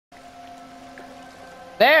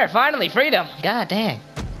There, finally, freedom. God dang.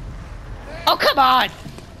 Oh, come on!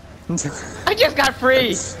 I just got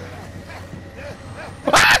free!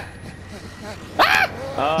 Ah!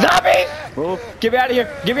 Ah! Zombies! Move. Get me out of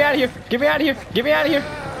here! Get me out of here! Get me out of here! Get me out of here!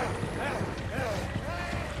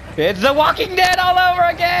 It's The Walking Dead all over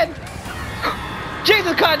again!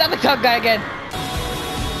 Jesus Christ, not the tug guy again!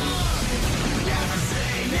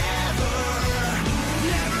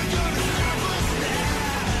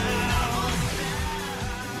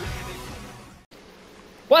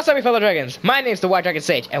 What's up, fellow dragons? My name is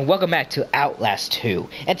TheWhiteDragonSage, and welcome back to Outlast 2.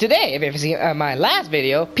 And today, if you've seen my last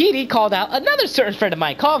video, PD called out another certain friend of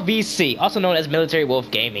mine called VC, also known as Military Wolf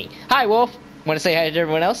Gaming. Hi, Wolf. Want to say hi to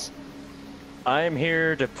everyone else? I'm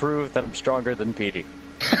here to prove that I'm stronger than PD.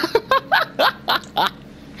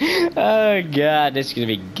 Oh god, this is gonna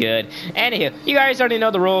be good. Anywho, you guys already know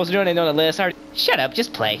the rules, you already know the list. Shut up,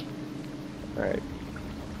 just play. Alright.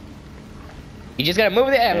 You just gotta move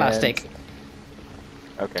the analog stick.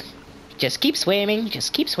 Okay. Just keep swimming,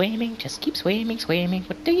 just keep swimming, just keep swimming, swimming.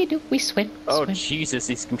 What do you do? We swim. Oh swim. Jesus,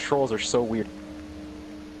 these controls are so weird.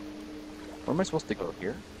 Where am I supposed to go?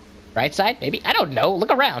 Here? Right side, maybe? I don't know.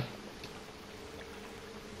 Look around.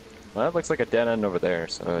 Well, that looks like a dead end over there,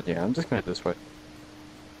 so yeah, I'm just gonna head this way.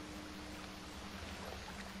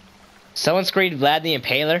 Someone screamed Vlad the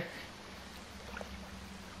Impaler.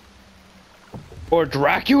 Or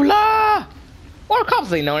Dracula! Or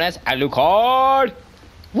commonly known as Alucard!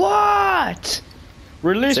 What?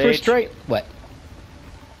 Release Sage. restraint. What?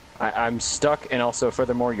 I'm stuck, and also,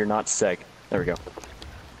 furthermore, you're not Seg. There we go.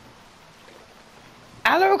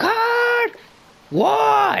 Alucard!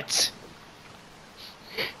 What?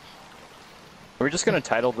 We're just gonna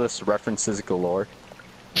title this References Galore.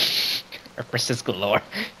 References galore.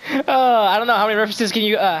 I don't know how many references can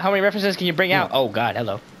you bring out? Oh god,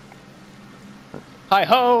 hello. Hi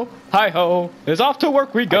ho, it's off to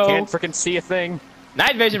work we go. I can't freaking see a thing.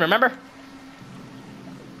 Night vision, remember?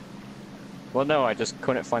 Well, no, I just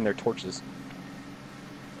couldn't find their torches.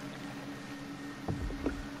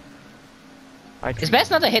 It's best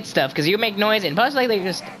not to hit stuff because you make noise and plus like they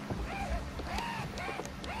just.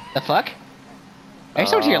 The fuck? Are you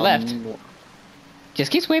still to your left?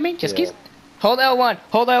 Just keep swimming. Just keep. Hold L1.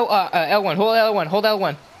 Hold L1. Hold L1. Hold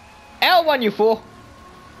L1. L1, you fool.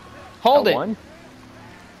 Hold L1? it.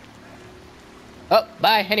 Oh,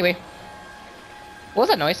 bye. Anyway. What was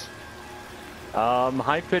that noise?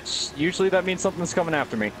 High pitch. Usually that means something's coming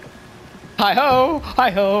after me. Hi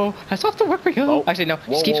ho. That's off the work we go. Oh. Actually, no.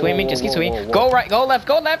 Whoa, Just keep whoa, swimming. whoa, Just keep whoa, swimming. whoa, whoa. Go right. Go left.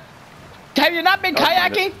 Go left. Have you not been Oh,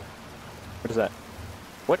 kayaking? What is that?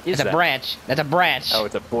 What is that? It's a branch. That's a branch. Oh,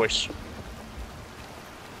 it's a bush.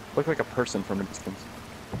 Look like a person from a distance.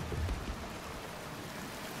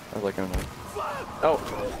 I was like, oh no. Oh.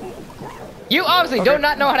 You obviously Okay. do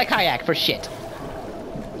not know how to kayak for shit.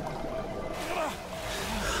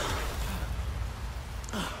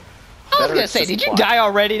 I was gonna say, did you die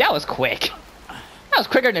already? That was quick. That was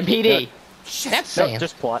quicker than PD. Shit. That's No, saying.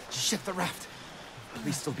 just plot. Shift the raft.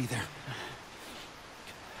 Please still be there.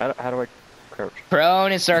 How do I crouch?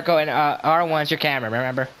 Prone and circle and R1's your camera,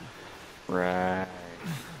 remember? Right.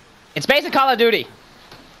 It's basic Call of Duty.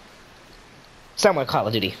 Somewhat Call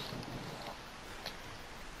of Duty.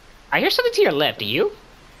 I hear something to your left, do you?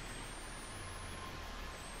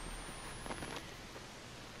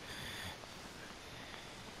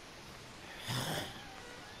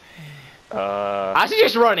 I see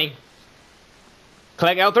just running.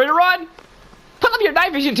 Click L3 to run. Put up your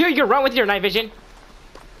night vision too. You can run with your night vision.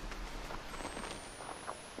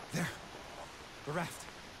 There. The raft.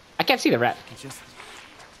 I can't see the rat. You just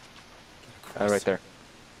Right there.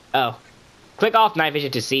 Oh. Click off night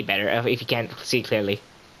vision to see better if you can't see clearly.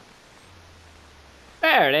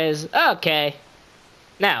 There it is. Okay.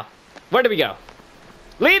 Now, where do we go?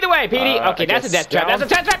 Lead the way, PD. Okay, I that's a guess death trap. down.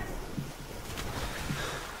 That's a death trap.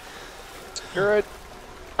 You're it.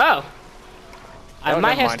 Oh. I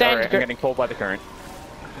might have stand. Right, I'm getting pulled by the current.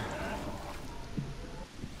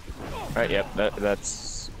 Alright, yep,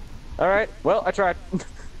 that's... Alright, well, I tried.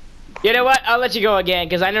 You know what? I'll let you go again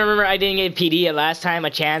because I remember I didn't give PD last time a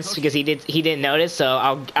chance because he didn't notice. So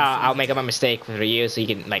I'll make up my mistake for you so you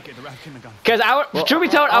can like. Because truth be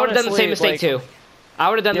told, I would have done the same mistake too. I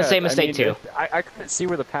would have done the same mistake too. I couldn't see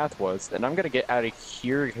where the path was, and I'm gonna get out of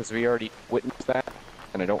here because we already witnessed that,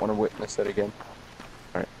 and I don't want to witness that again.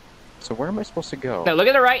 Alright, so where am I supposed to go? No, look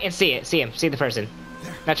at the right and see it. See him. See the person.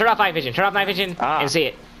 Now turn off night vision. Turn off night vision and see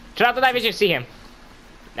it. Turn off the night vision. See him.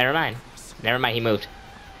 Never mind. Never mind. He moved.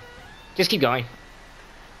 Just keep going.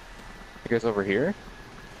 You guys over here?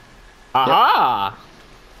 Aha!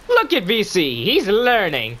 Yep. Look at VC. He's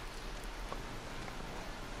learning.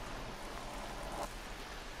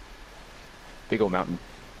 Big old mountain.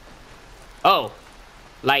 Oh,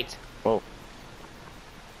 light. Whoa.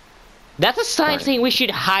 That's a sign Darn it. saying we should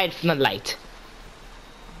hide from the light.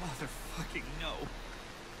 Motherfucking no.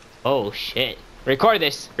 Oh shit. Record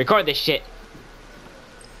this shit.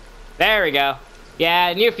 There we go.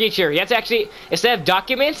 Yeah, new feature. You have to actually, instead of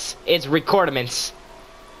documents, it's recordaments.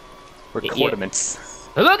 Recordaments.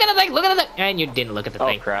 Look at the thing, look at the thing. And you didn't look at the Oh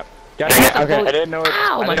thing. crap. Got it. Okay, I didn't know it.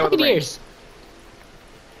 Ow, I my didn't know fucking the range. ears.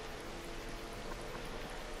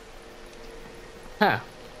 Huh.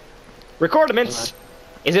 Recordaments.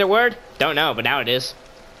 Is it a word? Don't know, but now it is.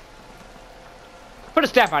 Put a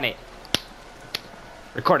stamp on it.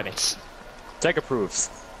 Recordaments. Tech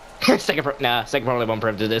approves. Second probably won't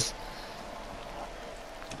prove to this.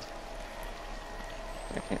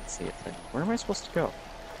 I can't see it. Where am I supposed to go?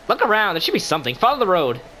 Look around, there should be something. Follow the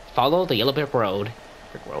road. Follow the yellow brick road.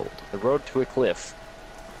 Brick road. The road to a cliff.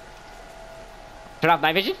 Turn off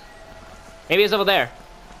night vision? Maybe it's over there.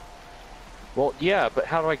 Well, yeah, but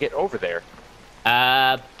how do I get over there?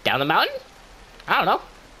 Down the mountain? I don't know.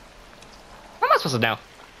 How am I supposed to know?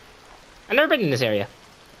 I've never been in this area.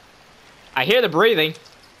 I hear the breathing.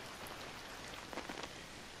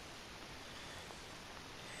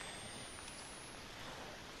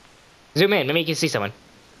 Zoom in, maybe you can see someone.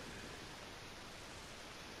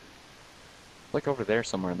 Like over there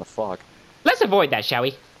somewhere in the fog. Let's avoid that, shall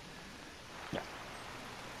we? Yeah.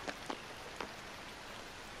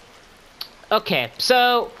 Okay,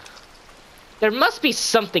 so there must be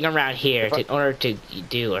something around here in order to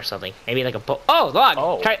do or something. Maybe like a oh, log.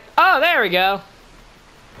 Oh. Oh, there we go.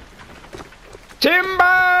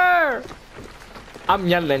 Timber! I'm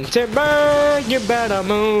yelling, timber! You better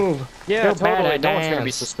move. Yeah, You better totally. No one's gonna be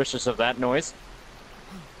dance. suspicious of that noise.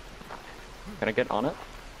 Can I get on it?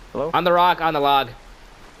 Hello? On the rock, on the log.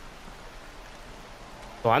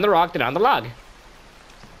 Go on the rock, then on the log.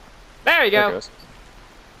 There you There it go. goes.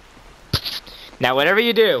 Now, whatever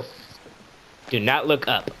you do, do not look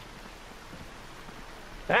up.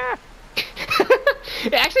 Ah!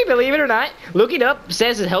 Actually, believe it or not, looking up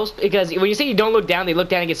says it helps because when you say you don't look down, they look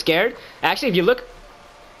down and get scared. Actually, if you look...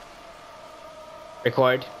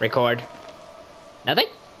 Record. Nothing?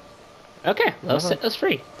 Okay, well, set us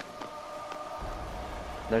free.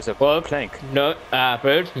 There's a Whoa. plank. No,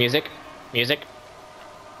 bird, music.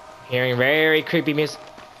 Hearing very creepy music.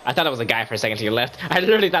 I thought it was a guy for a second to your left. I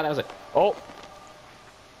literally thought that was a... Oh!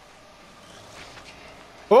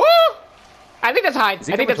 Oh! I think that's hide. Is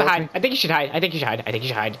he I think coming that's a towards hide. me? I think you should hide. I think you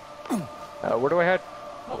should hide. Where do I head?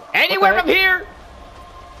 Anywhere heck? from here!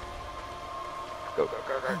 Go.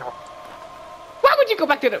 Why would you go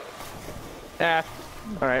back to the... Ah.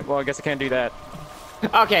 Alright, well, I guess I can't do that.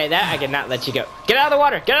 Okay, that I cannot let you go. Get out of the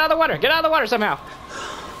water! Get out of the water! Get out of the water somehow!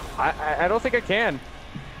 I don't think I can.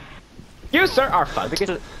 You, sir, are I fucked. think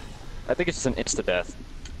it's just an insta-death.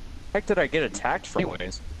 Heck did I get attacked from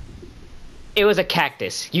anyways? It was a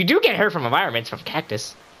cactus. You do get hurt from environments from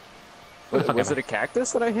cactus. Was it a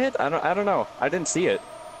cactus that I hit? I don't know. I didn't see it.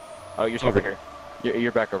 Oh, you're over here.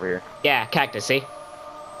 You're back over here. Yeah, cactus, see?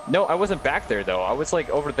 No, I wasn't back there though. I was like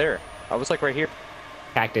over there. I was like right here.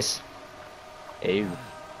 Cactus. Ew.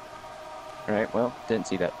 Alright, well, didn't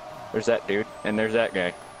see that. There's that dude, and there's that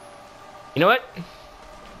guy. You know what?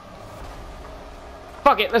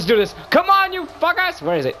 Fuck it, let's do this. Come on, you fuckers!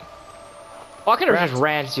 Where is it? Oh, I could have just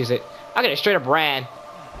ran to use it. I could have straight up ran.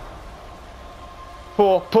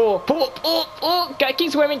 Pull. Gotta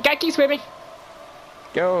keep swimming,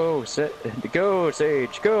 Go,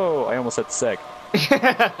 Sage, go! I almost said seg.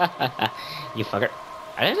 You fucker.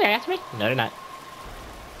 Are they after me? No, they're not.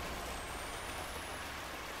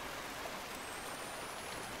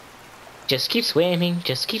 Just keep swimming,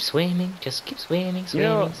 swimming. You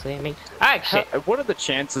know, Ah, shit. What are the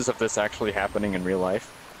chances of this actually happening in real life?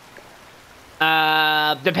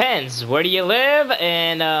 Depends. Where do you live,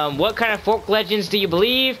 and what kind of folk legends do you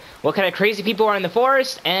believe? What kind of crazy people are in the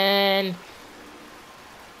forest, and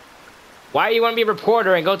why do you want to be a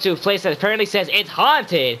reporter and go to a place that apparently says it's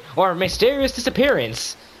haunted or mysterious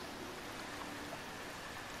disappearance?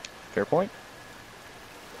 Fair point.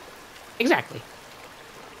 Exactly.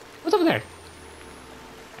 What's over there?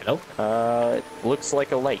 Hello? It looks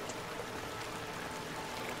like a light.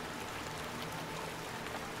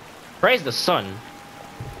 Praise the sun.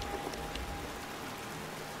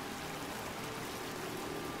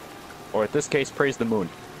 Or in this case, praise the moon.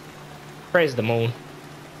 Praise the moon.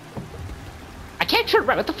 I can't turn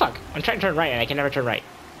right. What the fuck? I'm trying to turn right and I can never turn right.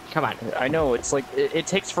 Come on. I know, it's like, it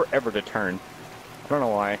takes forever to turn. I don't know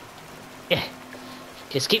why. Yeah.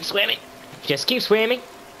 Just keep swimming. Just keep swimming.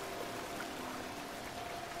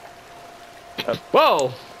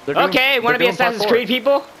 Whoa. They're doing- Okay, wanna they're be doing Assassin's parkour. Creed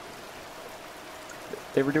people?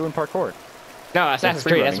 They were doing parkour. No, Assassin's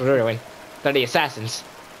Creed, that's what we're doing. They're the Assassins.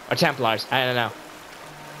 Or Templars, I don't know.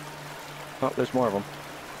 Oh, there's more of them.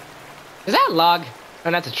 Is that a log?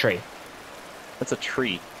 Oh, that's a tree. That's a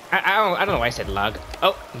tree. I don't know why I said log.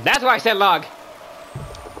 Oh, that's why I said log.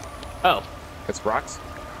 Oh. It's rocks?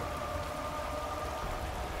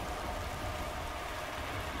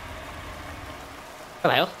 What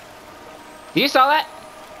the hell? You saw that?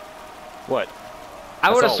 What?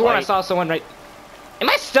 I would have saw sworn I light. saw someone right... Am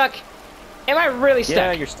I stuck? Am I really stuck?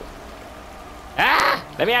 Yeah, you're stuck. Ah!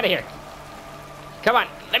 Let me out of here. Come on,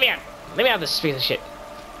 let me out. Let me out of this piece of shit.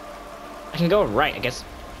 I can go right, I guess.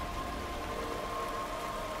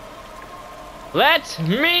 Let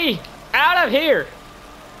me out of here!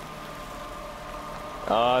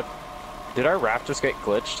 Did our raft just get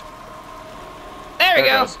glitched? There we There it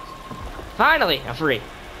go! goes. Finally, I'm free.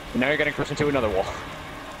 And now you're getting pushed into another wall.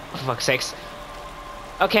 For fuck's sakes.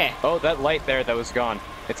 Okay. Oh, that light there, that was gone.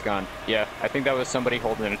 It's gone. Yeah, I think that was somebody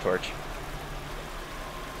holding a torch.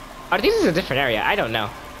 I think this is a different area. I don't know.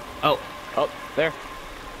 Oh. Oh, there.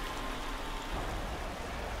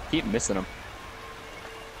 Keep missing them.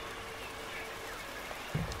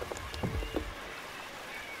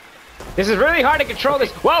 This is really hard to control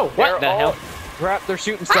this. Whoa! What the hell? Crap, they're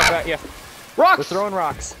shooting stuff at you. Rocks! They're throwing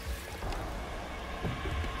rocks.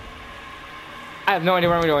 I have no idea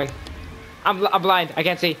where I'm going. I'm blind. I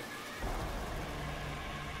can't see.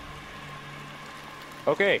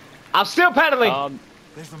 Okay. I'm still pedaling.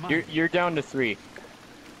 There's the mine. You're down to 3.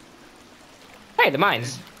 Hey, the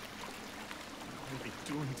mines. What are they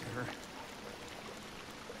doing to her?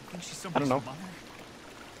 I think she's I somebody's don't know. mother.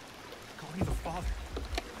 Call me the father.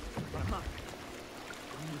 But I'm not.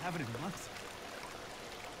 I don't have it in months.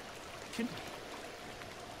 Can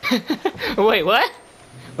Wait, what?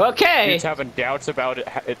 Okay. He's having doubts about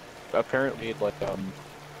it. Apparently, like,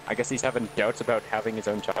 I guess he's having doubts about having his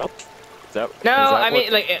own child. No, is that I what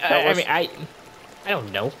mean, like, that was? I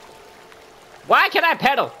don't know. Why can I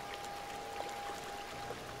pedal?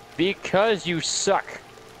 Because you suck.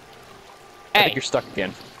 I Hey, think you're stuck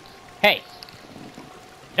again. hey.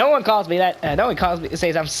 No one calls me that. No one calls me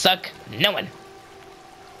says I'm suck. No one.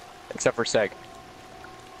 Except for Seg.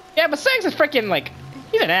 Yeah, but Seg's a freaking like,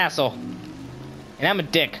 he's an asshole. And I'm a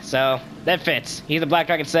dick, so that fits. He's the Black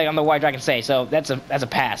Dragon Seg, I'm the White Dragon Sage, so that's a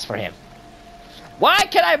pass for him. Why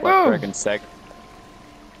can I Black move? Dragon Seg.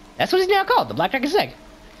 That's what he's now called, the Black Dragon Seg.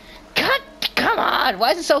 God, come on,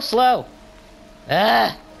 why is it so slow?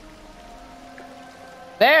 There,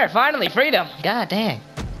 finally, freedom. God dang.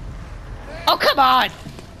 Oh, come on!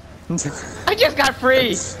 I just got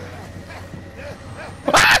free!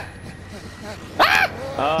 Ah!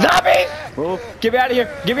 Ah! Zombies! Well, Get me out of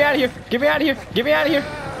here! Get me out of here! Get me out of here! Get me out of here!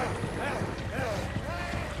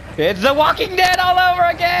 It's The Walking Dead all over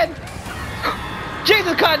again!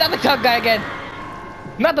 Jesus Christ, not the tongue guy again!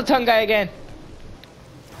 Not the tongue guy again!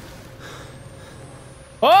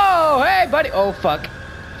 Oh, hey, buddy! Oh, fuck.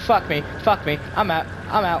 Fuck me. Fuck me. I'm out.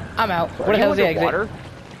 I'm out. I'm out. Where the hell is the exit? Water?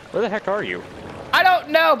 Where the heck are you? I don't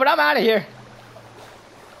know, but I'm out of here.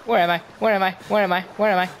 Where am I? Where am I? Where am I?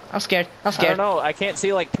 Where am I? I'm scared. I'm I scared. don't know. I can't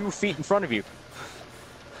see like 2 feet in front of you.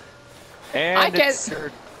 And I can't- it's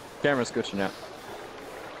your camera's glitching out.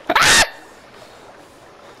 Ah!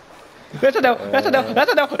 That's a no. That's a no.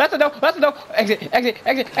 That's a no. That's a no. That's a no. Exit. Exit.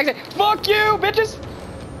 Exit. Exit. Fuck you, bitches.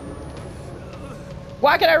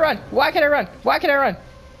 Why can I run? Why can I run? Why can I run?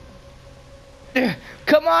 Ugh.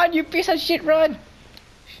 Come on, you piece of shit, run.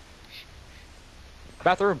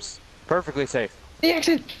 Bathrooms. Perfectly safe. The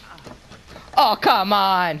exit. Oh, come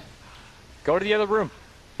on. Go to the other room.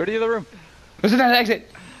 Go to the other room. This is not an exit.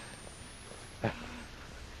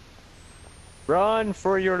 Run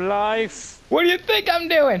for your life. What do you think I'm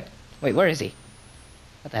doing? Wait, where is he?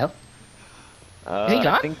 What the hell? Is he I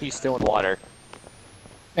gone? think he's still in water.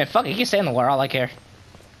 Man, fuck it, he can stay in the water, all I care.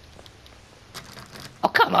 Oh,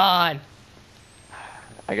 come on!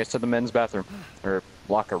 I guess to the men's bathroom. Or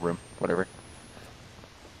locker room. Whatever.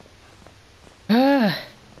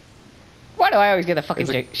 Why do I always get a fucking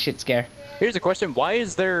There's shit scare? Here's a question. Why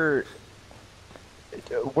is there...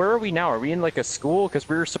 Where are we now? Are we in like a school? Because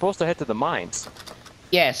we were supposed to head to the mines.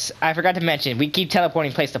 Yes, I forgot to mention, we keep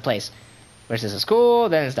teleporting place to place. First is the school,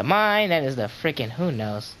 then is the mine, then is the freaking who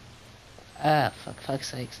knows. Ah, fuck's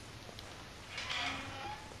sakes.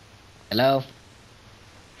 Hello?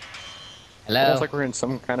 Hello? Almost like we're in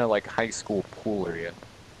some kind of like high school pool area.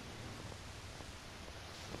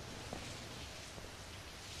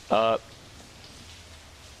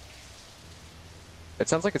 It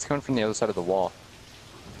sounds like it's coming from the other side of the wall.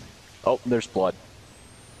 Oh, there's blood.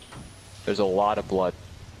 There's a lot of blood.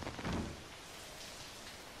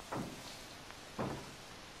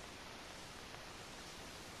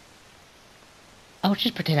 I'll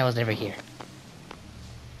just pretend I was never here.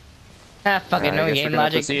 Ah, fucking no game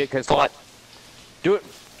logic. See it, cause plot. Do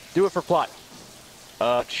it for plot.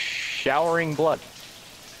 Showering blood.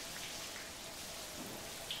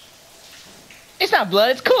 It's not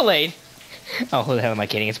blood, it's Kool-Aid. Oh, who the hell am I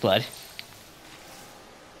kidding? It's blood.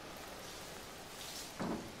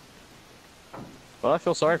 Well, I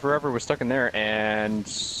feel sorry for whoever was stuck in there, and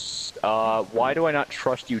why do I not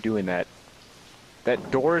trust you doing that? That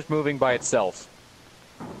door is moving by itself.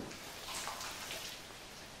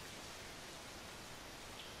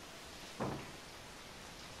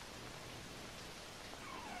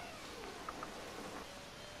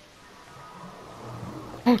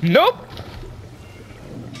 Nope!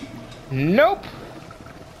 Nope!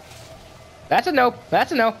 That's a nope.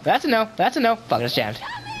 That's a no. That's a no. That's a no. Fuck, it's jammed.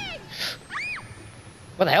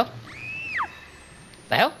 What the hell?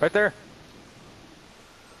 The hell? Right there.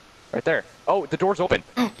 Right there. Oh, the door's open.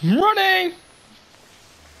 Running!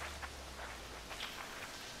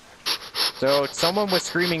 So someone was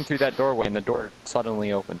screaming through that doorway and the door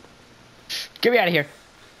suddenly opened. Get me out of here.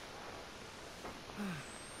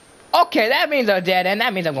 Okay, that means I'm dead, and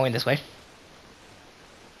that means I'm going this way.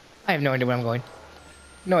 I have no idea where I'm going.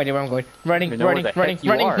 No idea where I'm going. Running, running, running,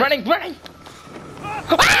 running, running, running!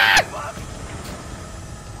 Ah!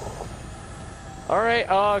 Alright,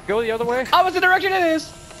 go the other way. Opposite direction it is!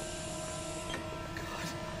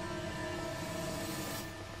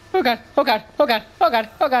 Oh god, oh god, oh god, oh god,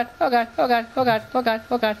 oh god, oh god, oh god, oh god, oh god,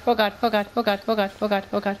 oh god, oh god, oh god, oh god, oh god, oh god,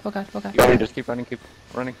 oh god, oh god, oh god. You just keep running, keep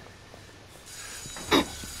running.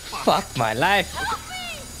 Fuck my life.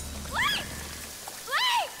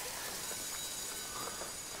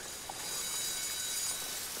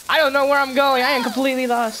 I don't know where I'm going. I am completely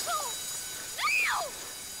lost.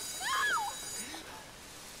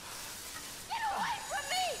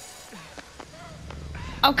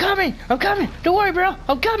 I'm coming. I'm coming. Don't worry, bro.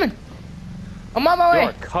 I'm coming. I'm on my way. You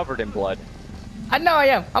are covered in blood. I know I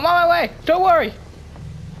am. I'm on my way. Don't worry.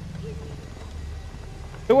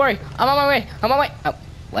 Don't worry. I'm on my way. I'm on my way. Oh,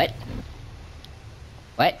 what?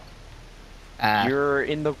 What? You're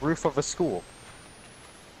in the roof of a school.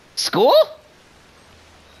 School?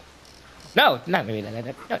 No, not maybe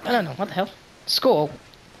that. No. What the hell? School.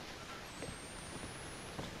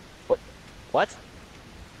 What?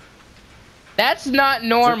 That's not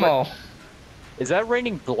normal. Is that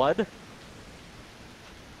raining blood?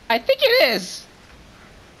 I think it is.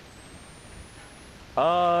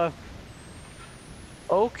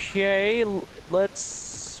 Okay,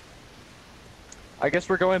 let's... I guess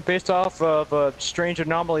we're going based off of a strange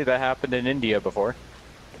anomaly that happened in India before.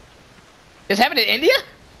 This happened in India?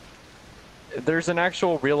 There's an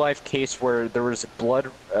actual real-life case where there was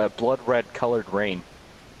blood red colored rain.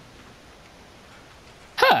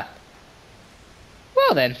 Huh.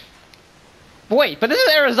 Well then. Wait, but this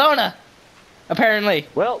is Arizona, apparently.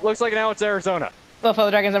 Well, looks like now it's Arizona. Well,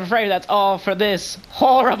 fellow dragons, I'm afraid that's all for this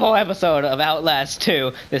horrible episode of Outlast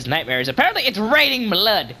 2. This nightmare is apparently it's raining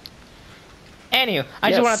blood. Anywho,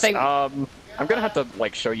 I just want to thank. I'm gonna have to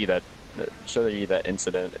like show you that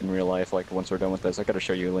incident in real life. Like once we're done with this, I gotta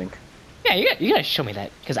show you a link. Yeah, you gotta show me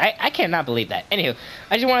that, because I cannot believe that. Anywho,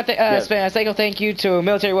 I just want to say a thank you to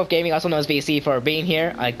Military Wolf Gaming, also known as VC, for being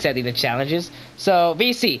here, accepting the challenges. So,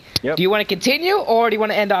 VC, do you want to continue, or do you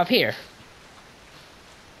want to end off here?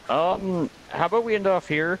 How about we end off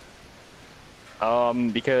here?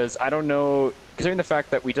 Because I don't know, considering the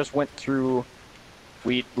fact that we just went through,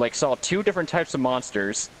 we like saw 2 different types of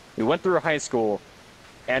monsters, we went through a high school,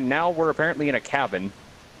 and now we're apparently in a cabin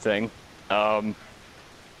thing.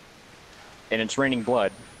 And it's raining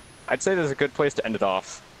blood. I'd say this is a good place to end it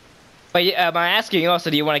off. But I'm asking you also,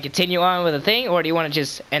 do you want to continue on with the thing, or do you want to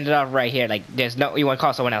just end it off right here? Like, you want to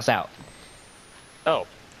call someone else out? Oh.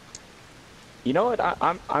 You know what?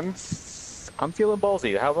 I'm feeling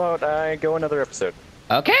ballsy. How about I go another episode?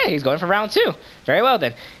 Okay, he's going for round 2. Very well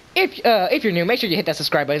then. If you're new, make sure you hit that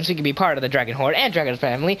subscribe button so you can be part of the Dragon Horde and Dragon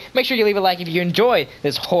family. Make sure you leave a like if you enjoy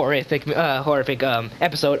this horrific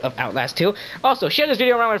episode of Outlast 2. Also, share this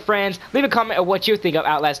video around with friends. Leave a comment of what you think of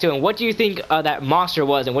Outlast 2 and what do you think that monster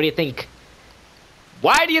was, and what do you think?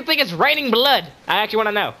 Why do you think it's raining blood? I actually want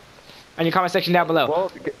to know. In your comment section down below.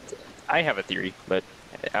 Well, I have a theory, but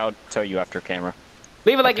I'll tell you after camera.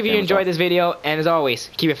 Leave a like if you enjoyed this video, and as always,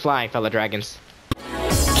 keep it flying, fellow dragons.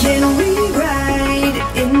 Can we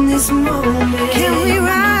ride in this moment? Can we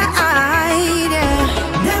ride?